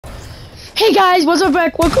Hey guys, what's up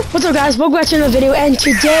guys? Welcome back to another video, and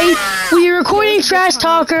today we are recording Trash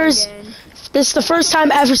Talkers. This is the first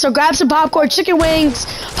time ever, so grab some popcorn, chicken wings,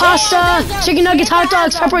 pasta, chicken nuggets, hot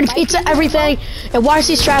dogs, pepperoni pizza, everything, and watch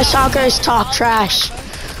these Trash Talkers talk trash.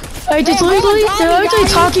 Like, they're literally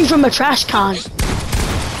talking from a trash can.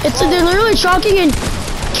 They're literally talking in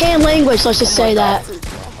canned language, let's just say that.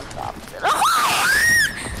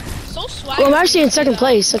 Well, I'm actually in second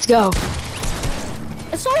place, let's go.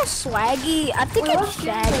 It's all swaggy. I think I'm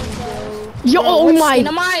shaggy, bro. Yo, oh my.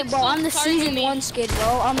 Bro, I'm the season 1 skin,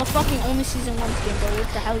 bro. I'm the fucking only season 1 skin, bro.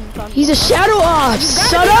 What the hell are you talking about? He's a shadow off.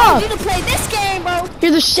 Shut up. You to play this game, bro.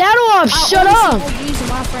 You're the shadow off. Shut up. OGs are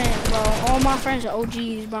my friends, bro. All my friends are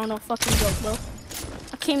OGs, bro. No fucking joke, bro.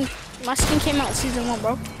 My skin came out in season 1,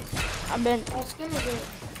 bro. I've been. What skin is it?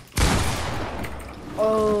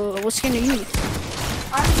 Oh, what skin are you?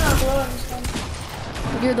 I'm the glowing skin.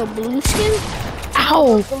 You're the blue skin?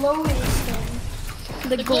 Ow!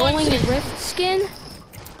 The glowing Rift skin?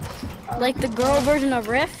 Like the girl version of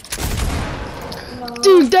Rift?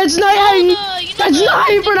 Dude, that's not how you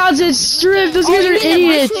pronounce it. Strip. Those guys are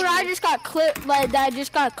idiots. I just got clipped. Like that.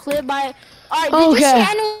 Just got clipped by. Alright, did you see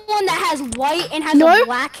anyone that has white and has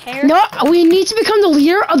black hair? No, we need to become the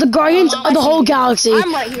leader of the Guardians of the whole galaxy.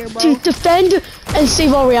 I'm right here, bro. To defend and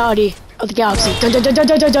save all reality of the galaxy. Dun, dun, dun, dun,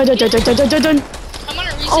 dun, dun, dun, dun, dun, dun, dun.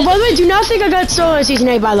 Oh, by the way, do not think I got stolen in season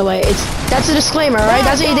 8. By the way, that's a disclaimer, right?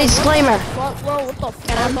 That's a disclaimer. Whoa, what the fuck?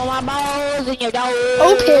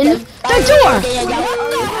 Open the door. What the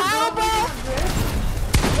hell, bro?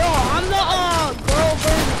 Yo, I'm the girl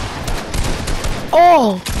version.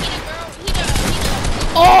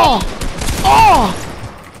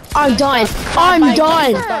 I'm done.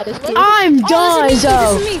 I'm done,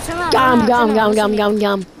 so. Gum.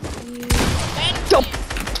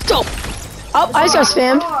 Go. Oh, I just got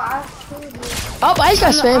spammed. I just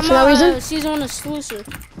got spammed for no reason. Season 1 exclusive.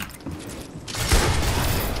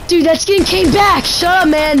 Dude, that skin came back. Shut up,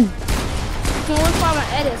 man. You can only find my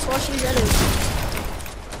edits. Watch these edits.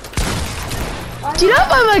 Do not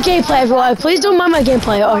mind my gameplay, everyone. Please don't mind my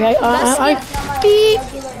gameplay, okay? Beep.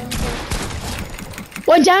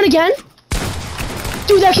 One down again.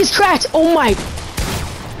 Dude, that kid's cracked. Oh my.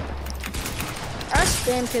 I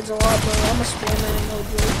spam kids a lot, bro. I'm a spammer, no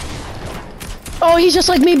joke. Oh, he's just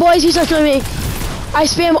like me, boys. He's just like me. I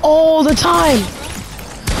spam all the time.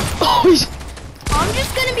 Oh, I'm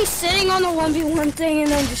just gonna be sitting on the 1v1 thing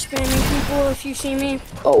and then just spamming people if you see me.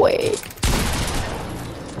 Oh, wait.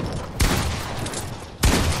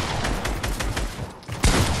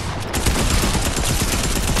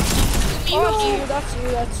 Oh, that's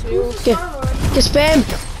you. Get spam.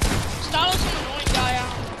 Starlord's an annoying guy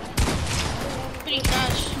out. Pretty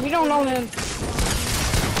trash. We don't know him.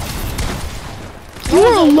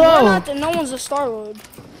 You're low. No one's a Star-Lord.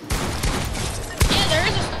 Yeah, there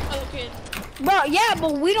is a Star-Lord kid. Bro, yeah,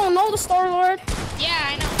 but we don't know the Star-Lord. Yeah,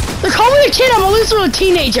 I know. They're calling me a kid. I'm at least a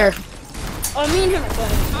teenager. Oh, me and him are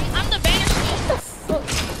buddies. I'm the banner skin.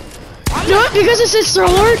 You know what? Because it says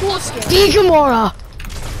Star-Lord, be Gamora.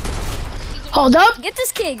 Hold up. Get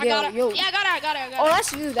this kid, Yeah, I got it. Oh,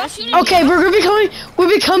 that's you. Okay, we're becoming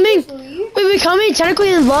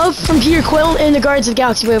technically in love from Peter Quill in the Guardians of the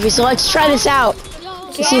Galaxy movie. So let's try this out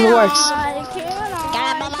to see if it works.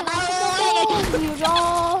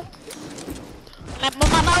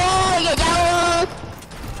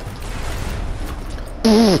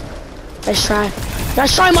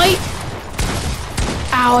 Let's try, mate.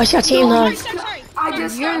 Ow, I just got team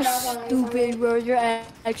You're stupid, bro. You're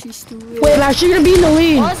actually stupid. Wait, I'm actually gonna be in the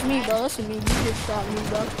lead. Oh, that's me, bro. That's me. You just shot me,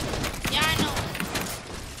 bro. Yeah, I know.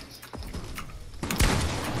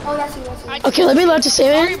 Oh, that's you. Okay, let me let you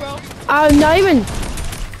say Sorry, it. bro. I'm not even.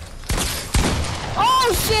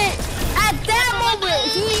 Oh shit! At that moment,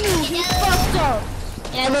 he fucked up.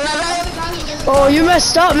 Oh, you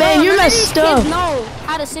messed up, man. You messed up. Know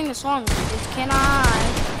how to sing the song. It's Can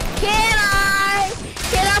I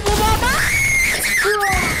put my back?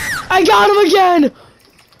 I got him again.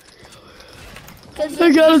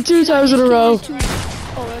 I got him 2 times in a row. Oh,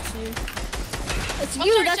 that's you. That's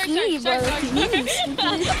you. That's me, bro. That's me. I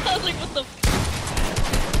was like, what the?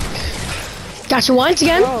 Got you once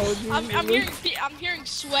again. I'm hearing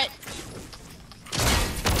sweat.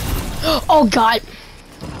 Oh God.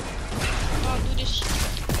 Oh, do this shit.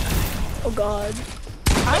 Oh God.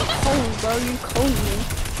 I'm cold, bro. You cold me.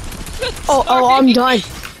 Oh, I'm done.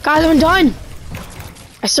 Guys, I'm done.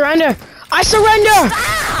 I surrender. Stop!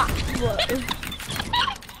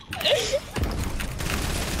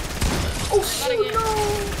 Oh shoot, no!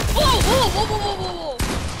 Whoa!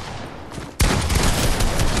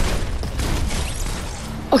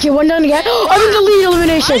 Okay, one done again. I'm in the lead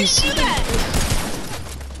eliminations. Why did you do that?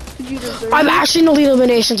 you deserve I'm it. actually in the lead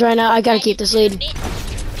eliminations right now. I gotta keep this lead.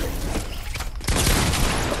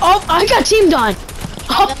 Oh, I got teamed on.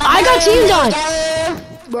 Oh, I got teamed on.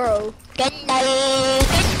 Bro.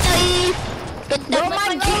 No,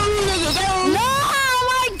 my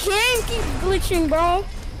game keeps glitching, bro.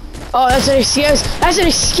 Oh, that's an excuse. That's an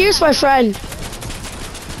excuse, my friend.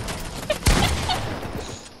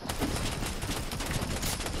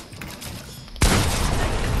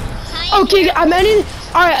 Okay, I'm ending.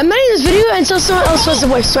 Alright, I'm ending this video until someone else says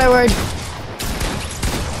the swear word.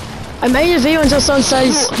 I'm ending the video until someone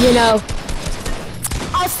says, you know.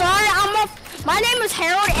 Oh, sorry, my name is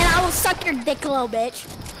Harold, and I will suck your dick, little bitch.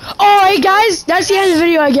 Alright, guys, that's the end of the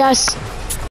video, I guess.